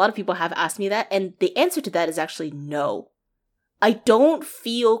 because a lot of people have asked me that, and the answer to that is actually no. I don't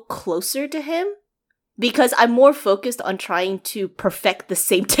feel closer to him because I'm more focused on trying to perfect the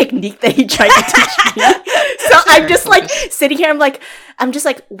same technique that he tried to teach me. So I'm just like sitting here, I'm just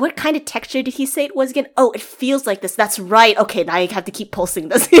like, what kind of texture did he say it was again? Oh, it feels like this. That's right. Okay, now I have to keep pulsing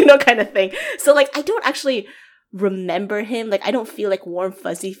this, kind of thing. So like, I don't actually remember him. Like, I don't feel like warm,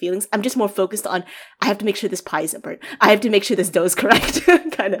 fuzzy feelings. I'm just more focused on, I have to make sure this pie isn't burnt. I have to make sure this dough is correct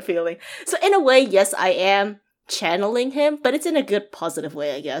kind of feeling. So in a way, yes, I am channeling him, but it's in a good, positive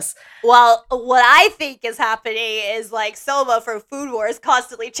way, I guess. Well, what I think is happening is like Soma from Food Wars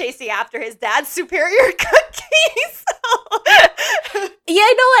constantly chasing after his dad's superior cookies. Yeah,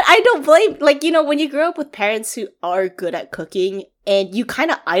 you know what? I don't blame, like, you know, when you grow up with parents who are good at cooking and you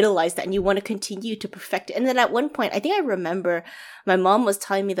kind of idolize that and you want to continue to perfect it. And then at one point, I think I remember my mom was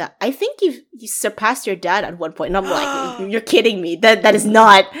telling me that I think you surpassed your dad at one point. And I'm like, you're kidding me. That is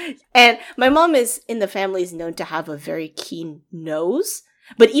not. And my mom in the family is known to have a very keen nose.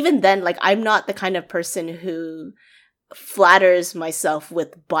 But even then, like, I'm not the kind of person who flatters myself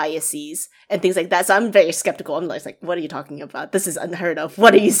with biases and things like that. So I'm very skeptical. I'm like, what are you talking about? This is unheard of.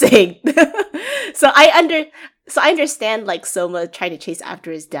 What are you saying? So I understand like Soma trying to chase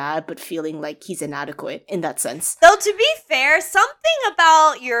after his dad, but feeling like he's inadequate in that sense. Though to be fair, something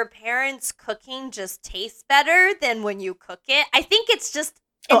about your parents' cooking just tastes better than when you cook it. I think it's just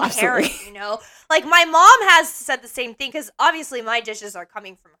inherent, absolutely. You know? Like, my mom has said the same thing, because obviously my dishes are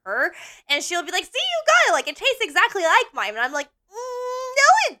coming from her, and she'll be like, see, you got it, like, it tastes exactly like mine, and I'm like,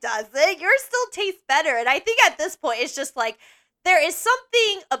 no, it doesn't, yours still tastes better. And I think at this point, it's just like, there is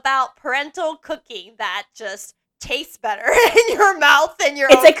something about parental cooking that just tastes better in your mouth than your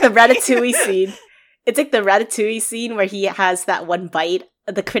It's like cooking. the Ratatouille scene. It's like the Ratatouille scene where he has that one bite.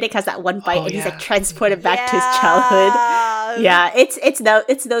 The critic has that one bite, and he's like transported back to his childhood. Yeah, it's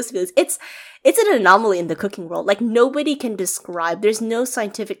those feelings. It's an anomaly in the cooking world. Like, nobody can describe. There's no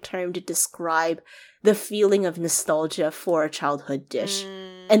scientific term to describe the feeling of nostalgia for a childhood dish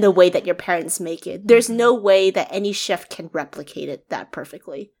and the way that your parents make it. There's no way that any chef can replicate it that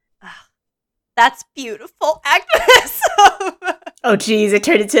perfectly. That's beautiful, Agnes. Oh, geez, it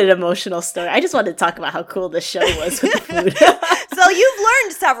turned into an emotional story. I just wanted to talk about how cool this show was with the food. So you've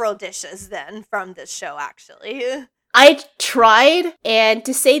learned several dishes then from this show, actually. I tried, and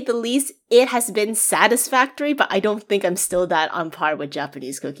to say the least, it has been satisfactory, but I don't think I'm still that on par with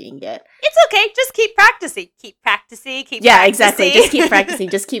Japanese cooking yet. It's okay. Just keep practicing. Keep practicing. Yeah, exactly. Just keep practicing.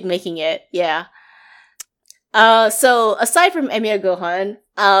 Just keep making it. Yeah. So aside from Emiya Gohan,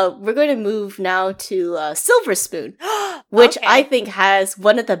 we're going to move now to Silver Spoon, which Okay. I think has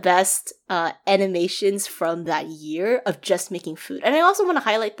one of the best animations from that year of just making food. And I also want to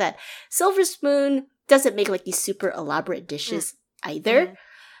highlight that Silver Spoon doesn't make like these super elaborate dishes either,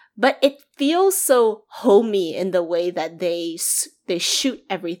 but it feels so homey in the way that they shoot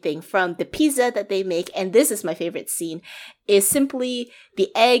everything from the pizza that they make. And this is my favorite scene, is simply the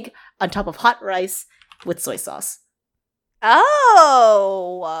egg on top of hot rice with soy sauce.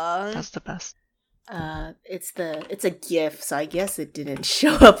 Oh. That's the best. It's a GIF, so I guess it didn't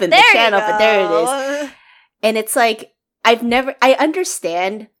show up in the channel, but there it is. And it's like, I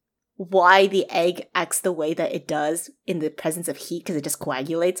understand why the egg acts the way that it does in the presence of heat, because it just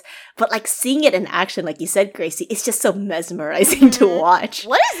coagulates. But like, seeing it in action, like you said, Gracie, it's just so mesmerizing to watch.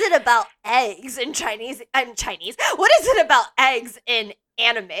 What is it about eggs in Chinese? What is it about eggs in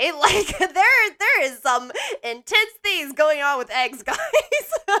anime? Like, there is some intense things going on with eggs, guys.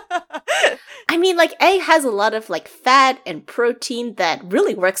 I mean, like, egg has a lot of like fat and protein that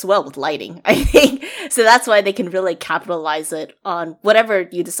really works well with lighting, I think. So that's why they can really capitalize it on whatever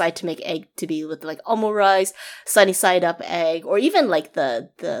you decide to make egg to be, with like omurice, sunny side up egg, or even like the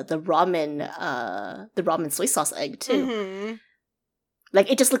ramen soy sauce egg too. Mm-hmm.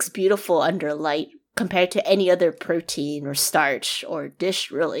 Like, it just looks beautiful under light compared to any other protein or starch or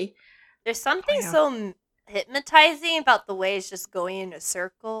dish, really. There's something so hypnotizing about the way it's just going in a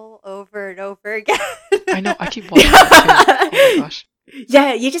circle over and over again. I know, I keep watching that too. Oh my gosh.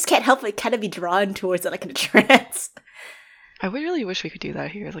 Yeah, you just can't help but kind of be drawn towards it like in a trance. I would really wish we could do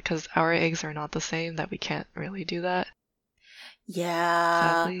that here, because our eggs are not the same, that we can't really do that.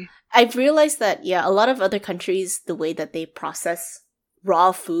 Yeah. Sadly. I've realized that, yeah, a lot of other countries, the way that they process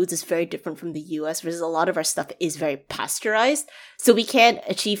raw foods is very different from the US, versus a lot of our stuff is very pasteurized. So we can't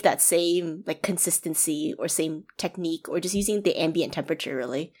achieve that same like consistency or same technique, or just using the ambient temperature,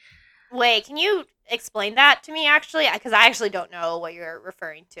 really. Wait, can you explain that to me, actually? Because I actually don't know what you're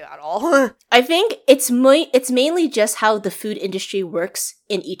referring to at all. I think it's mainly just how the food industry works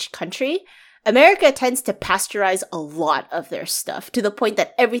in each country. America tends to pasteurize a lot of their stuff to the point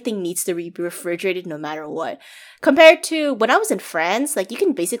that everything needs to be refrigerated no matter what. Compared to when I was in France, like, you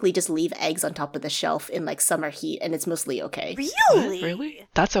can basically just leave eggs on top of the shelf in like summer heat and it's mostly okay. Really? What? Really?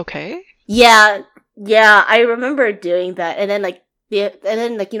 That's okay? Yeah, I remember doing that. And then like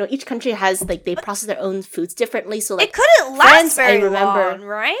each country has like, they process their own foods differently. So like, it couldn't last France, very I remember, long,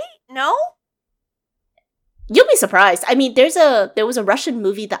 right? No? You'll be surprised. I mean, there was a Russian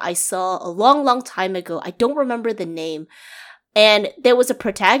movie that I saw a long, long time ago. I don't remember the name. And there was a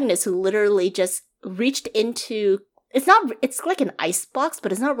protagonist who literally just reached into, it's like an ice box,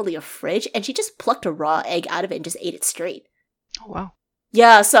 but it's not really a fridge. And she just plucked a raw egg out of it and just ate it straight. Oh, wow.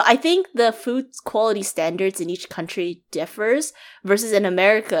 Yeah, so I think the food quality standards in each country differs versus in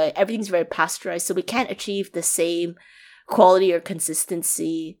America, everything's very pasteurized. So we can't achieve the same quality or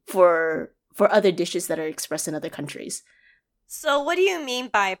consistency for other dishes that are expressed in other countries. So what do you mean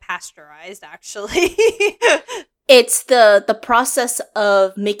by pasteurized, actually? It's the process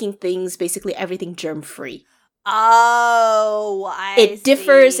of making things, basically everything germ-free. Oh, It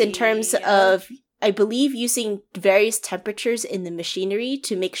differs in see. terms of, I believe, using various temperatures in the machinery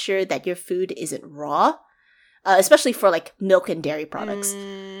to make sure that your food isn't raw, especially for like milk and dairy products.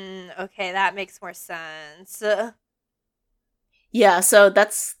 Okay, that makes more sense. Yeah, so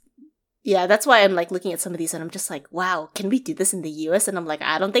that's why I'm like looking at some of these and I'm just like, wow, can we do this in the US? And I'm like,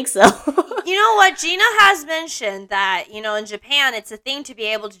 I don't think so. You know what? Gina has mentioned that, in Japan, it's a thing to be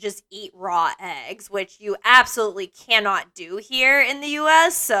able to just eat raw eggs, which you absolutely cannot do here in the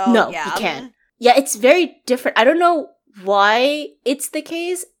US. So, No, yeah. you can't. Yeah, it's very different. I don't know why it's the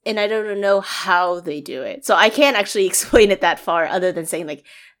case, and I don't know how they do it. So I can't actually explain it that far other than saying, like,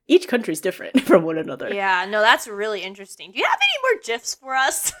 each country's different from one another. Yeah, no, that's really interesting. Do you have any more GIFs for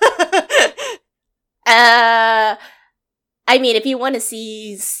us? I mean, if you want to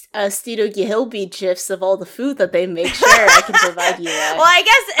see Studio Gihilby GIFs of all the food that they make, sure, I can provide you that. Well, I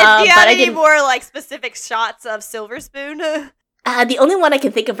guess, do you but have I any didn't- more, like, specific shots of Silver Spoon? The only one I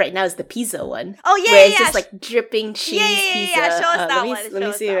can think of right now is the pizza one. Oh, yeah, where it's yeah. just like dripping cheese pizza. Yeah. Show us that let me, one. Let Show me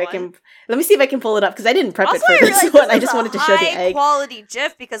us see that if I one. can. Let me see if I can pull it up because I didn't prep Also, it for this one. I just is wanted a to show the egg. high-quality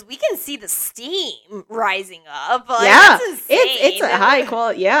GIF because we can see the steam rising up. Like, Yeah, that's insane. it's a high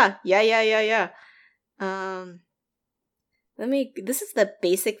quality. Yeah. This is the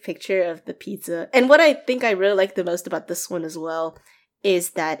basic picture of the pizza. And what I think I really like the most about this one as well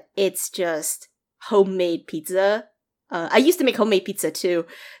is that it's just homemade pizza. I used to make homemade pizza too.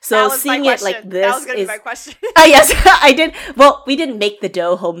 So seeing it like this that was gonna is... be my question. Oh, yes, I did. Well, we didn't make the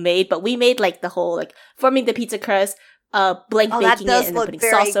dough homemade, but we made like the whole, like, forming the pizza crust, blank baking it, and then putting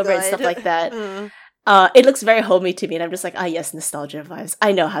sauce over it and stuff like that. Mm. It looks very homey to me, and I'm just like, yes, nostalgia vibes.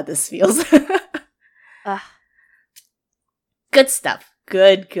 I know how this feels. Good stuff.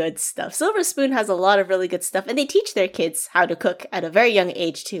 Good stuff. Silver Spoon has a lot of really good stuff, and they teach their kids how to cook at a very young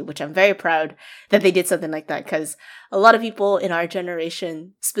age too, which I'm very proud that they did something like that, because a lot of people in our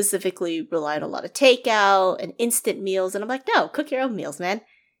generation specifically rely on a lot of takeout and instant meals, and I'm like, no, cook your own meals, man.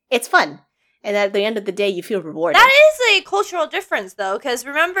 It's fun. And at the end of the day, you feel rewarded. That is a cultural difference, though, because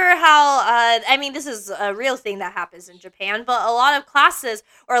remember how, this is a real thing that happens in Japan, but a lot of classes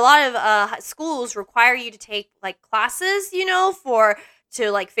or a lot of schools require you to take, like, classes, to,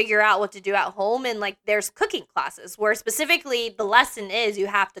 like, figure out what to do at home. And, like, there's cooking classes where specifically the lesson is you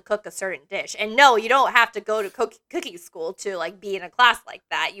have to cook a certain dish. And no, you don't have to go to cooking school to, like, be in a class like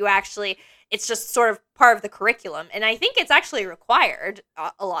that. It's just sort of part of the curriculum. And I think it's actually required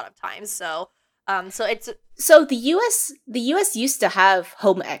a lot of times. So the US used to have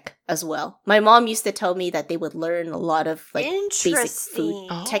home ec as well. My mom used to tell me that they would learn a lot of, like, basic food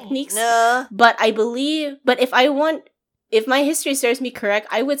techniques. No. But if my history serves me correct,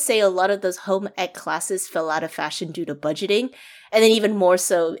 I would say a lot of those home ec classes fell out of fashion due to budgeting. And then even more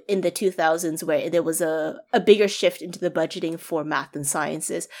so in the 2000s, where there was a bigger shift into the budgeting for math and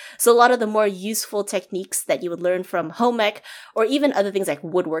sciences. So a lot of the more useful techniques that you would learn from home ec, or even other things like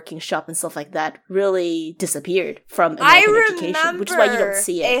woodworking shop and stuff like that, really disappeared from American education, which is why you don't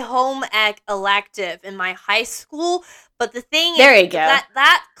see it. A home ec elective in my high school, but the thing There is you go.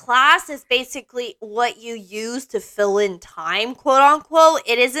 that class is basically what you use to fill in time, quote unquote.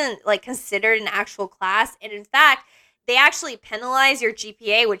 It isn't, like, considered an actual class, and in fact, they actually penalize your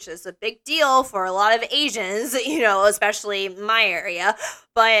GPA, which is a big deal for a lot of Asians, especially my area.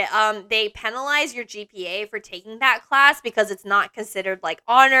 But they penalize your GPA for taking that class because it's not considered, like,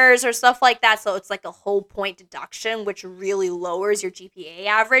 honors or stuff like that. So it's like a whole point deduction, which really lowers your GPA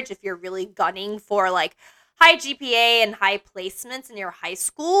average if you're really gunning for, like, high GPA and high placements in your high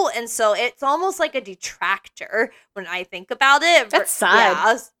school. And so it's almost like a detractor when I think about it. That's sad.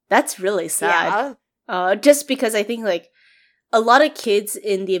 Yeah. That's really sad. Yeah. Just because I think, like, a lot of kids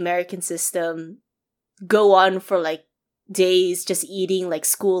in the American system go on for, like, days just eating, like,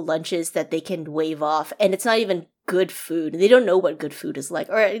 school lunches that they can wave off, and it's not even good food. They don't know what good food is like,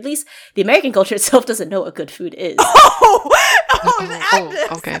 or at least the American culture itself doesn't know what good food is.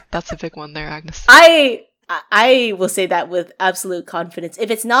 Agnes. Okay, that's a big one there, Agnes. I will say that with absolute confidence. If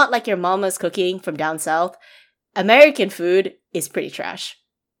it's not like your mama's cooking from down south, American food is pretty trash.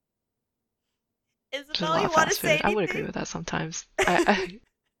 There's a Isabel, lot you of want to fast say food. I would anything? agree with that sometimes.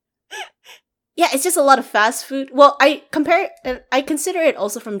 Yeah, it's just a lot of fast food. Well, I consider it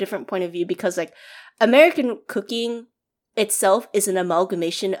also from a different point of view because like American cooking itself is an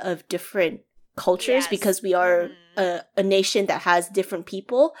amalgamation of different cultures Yes. because we are a nation that has different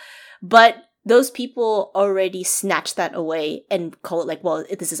people, but those people already snatch that away and call it like, well,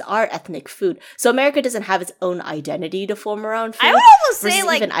 this is our ethnic food. So America doesn't have its own identity to form around food. I would almost say versus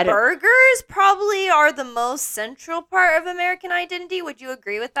like even- I don't- burgers probably are the most central part of American identity. Would you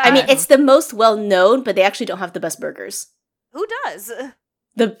agree with that? I mean, it's the most well known, but they actually don't have the best burgers. who does?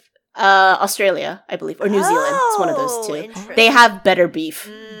 The Australia, I believe, or New Zealand. It's one of those two. Interesting. They have better beef.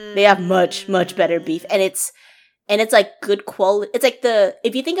 They have much better beef, and it's like good quality. It's like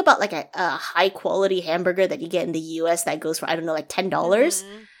if you think about like a high quality hamburger that you get in the US that goes for I don't know like $10. Mhm.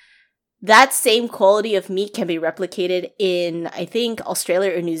 That same quality of meat can be replicated in I think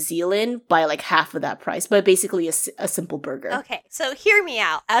Australia or New Zealand by like half of that price, but basically a simple burger. Okay, so hear me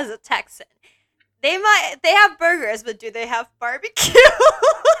out as a Texan. They have burgers, but do they have barbecue?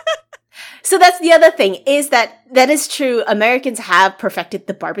 So that's the other thing is that is true. Americans have perfected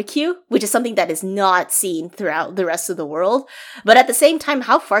the barbecue, which is something that is not seen throughout the rest of the world. But at the same time,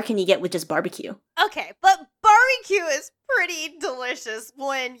 how far can you get with just barbecue? Okay, but barbecue is pretty delicious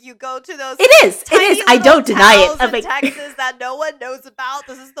when you go to those. It is. tiny It is. I little don't deny it. towns I'm in like- Texas that no one knows about.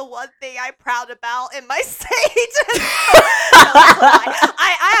 This is the one thing I'm proud about in my state. No, that's a lie.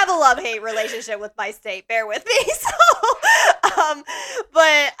 I have a love-hate relationship with my state. Bear with me. So,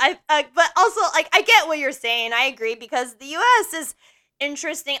 but also like I get what you're saying. I agree because the U.S. is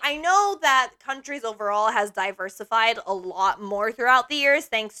interesting. I know that countries overall has diversified a lot more throughout the years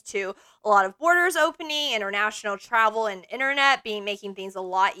thanks to a lot of borders opening, international travel, and internet making things a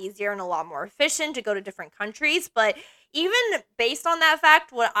lot easier and a lot more efficient to go to different countries. But even based on that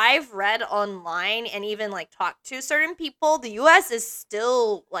fact, what I've read online and even like talked to certain people, the US is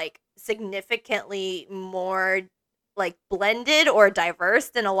still like significantly more like blended or diverse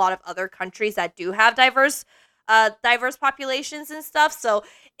than a lot of other countries that do have diverse populations and stuff. So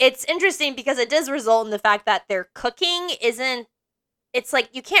it's interesting because it does result in the fact that their cooking it's like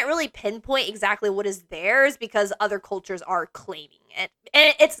you can't really pinpoint exactly what is theirs because other cultures are claiming it.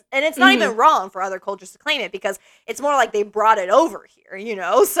 And it's not even wrong for other cultures to claim it because it's more like they brought it over here, you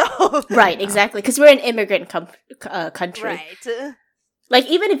know? So Right, exactly. Because we're an immigrant country. right. Like,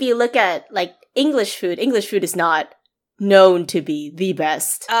 even if you look at, like, English food is not known to be the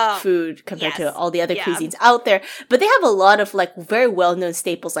best food compared to yes. all the other Yeah. cuisines out there. But they have a lot of, like, very well-known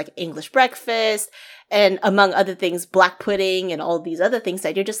staples like English breakfast and, among other things, black pudding and all these other things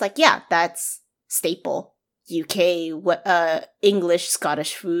that you're just like, yeah, that's staple. UK, English,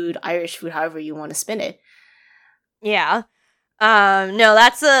 Scottish food, Irish food, however you want to spin it. Yeah. No,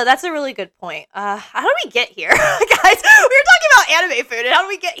 that's a really good point. How do we get here? Guys, we were talking about anime food, and how do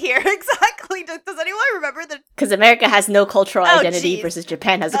we get here? Exactly. Does anyone remember the Because America has no cultural Oh, identity geez. versus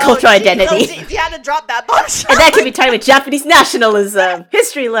Japan has a cultural identity. You had to drop that bombshell. And that can be tied with Japanese nationalism.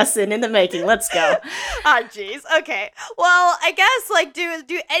 History lesson in the making. Let's go. Ah, jeez. Okay. Well, I guess like do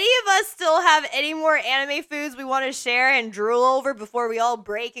any of us still have any more anime foods we want to share and drool over before we all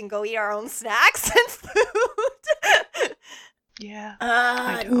break and go eat our own snacks and food? Yeah.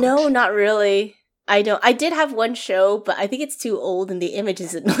 Uh, don't. no, not really. I don't. I did have one show, but I think it's too old and the image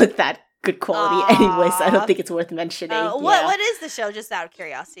isn't look that good quality anyway, so I don't think it's worth mentioning. What is the show? Just out of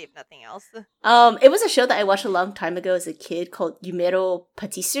curiosity, if nothing else. It was a show that I watched a long time ago as a kid called Yumero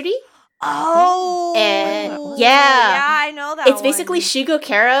Patisserie. Oh, And- yeah, yeah. I know that. It's basically one. Shigo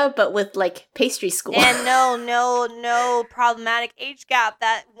Kara, but with like pastry school. And no problematic age gap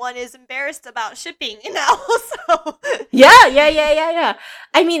that one is embarrassed about shipping, you know. So Yeah.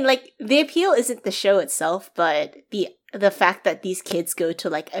 I mean, like, the appeal isn't the show itself, but the fact that these kids go to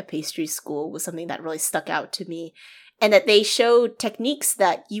like a pastry school was something that really stuck out to me, and that they showed techniques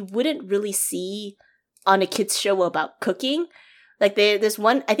that you wouldn't really see on a kids show about cooking. Like there's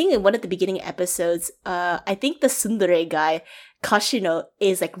one, I think in one of the beginning episodes, I think the tsundere guy, Kashino,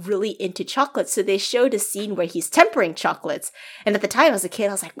 is like really into chocolates. So they showed a scene where he's tempering chocolates. And at the time as a kid,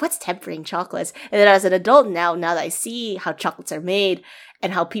 I was like, what's tempering chocolates? And then as an adult now that I see how chocolates are made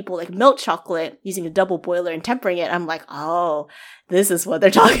and how people like melt chocolate using a double boiler and tempering it, I'm like, oh, this is what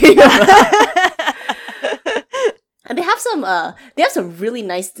they're talking about. And they have some really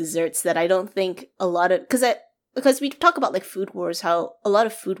nice desserts that I don't think a lot of, because we talk about like Food Wars, how a lot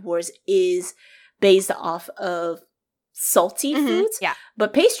of Food Wars is based off of salty foods. Yeah.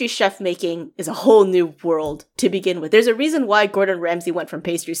 But pastry chef making is a whole new world to begin with. There's a reason why Gordon Ramsay went from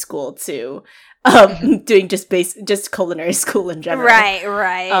pastry school to doing just culinary school in general.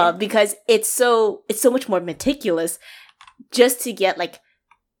 Right. Because it's so much more meticulous just to get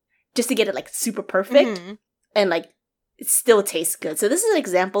it like super perfect and like it still tastes good. So this is an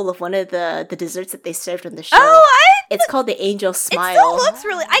example of one of the desserts that they served on the show. It's called the Angel Smile. It still looks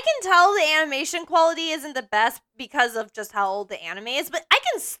really... I can tell the animation quality isn't the best because of just how old the anime is, but I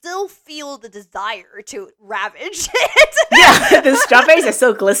can still feel the desire to ravage it. Yeah, the strawberries are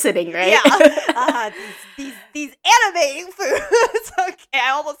so glistening, right? Yeah. These anime foods. Okay, I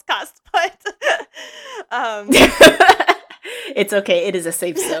almost cussed, but... It's okay. It is a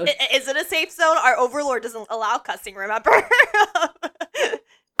safe zone. Is it a safe zone? Our overlord doesn't allow cussing, remember?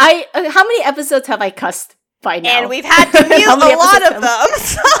 How many episodes have I cussed by now? And we've had to mute a lot of them.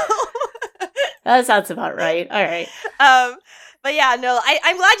 So. That sounds about right. All right. But yeah, no,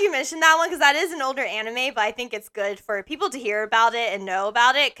 I'm glad you mentioned that one because that is an older anime, but I think it's good for people to hear about it and know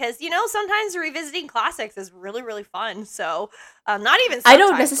about it because, sometimes revisiting classics is really, really fun. So not even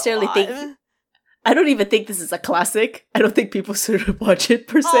sometimes, I don't even think this is a classic. I don't think people should watch it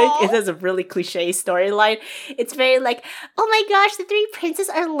per se. Aww. It has a really cliche storyline. It's very like, oh my gosh, the three princes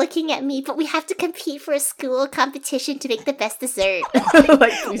are looking at me, but we have to compete for a school competition to make the best dessert.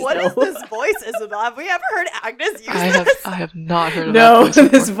 What is this voice, Isabel? Have we ever heard Agnes use this? I have not heard of that voice before.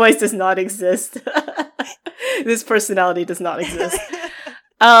 This voice does not exist. This personality does not exist.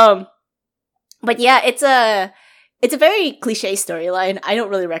 But yeah, it's a very cliche storyline. I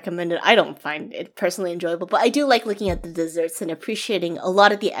don't really recommend it. I don't find it personally enjoyable, but I do like looking at the desserts and appreciating a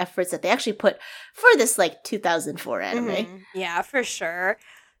lot of the efforts that they actually put for this 2004 anime. Yeah, for sure.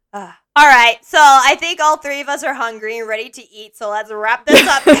 All right, so I think all three of us are hungry and ready to eat, so let's wrap this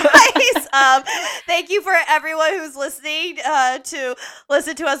up, guys. Thank you for everyone who's listening to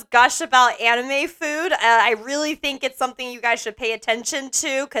listen to us gush about anime food. I really think it's something you guys should pay attention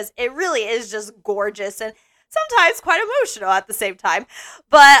to because it really is just gorgeous and sometimes quite emotional at the same time.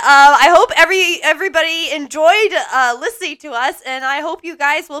 But I hope everybody enjoyed listening to us, and I hope you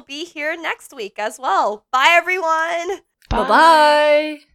guys will be here next week as well. Bye, everyone. Bye-bye.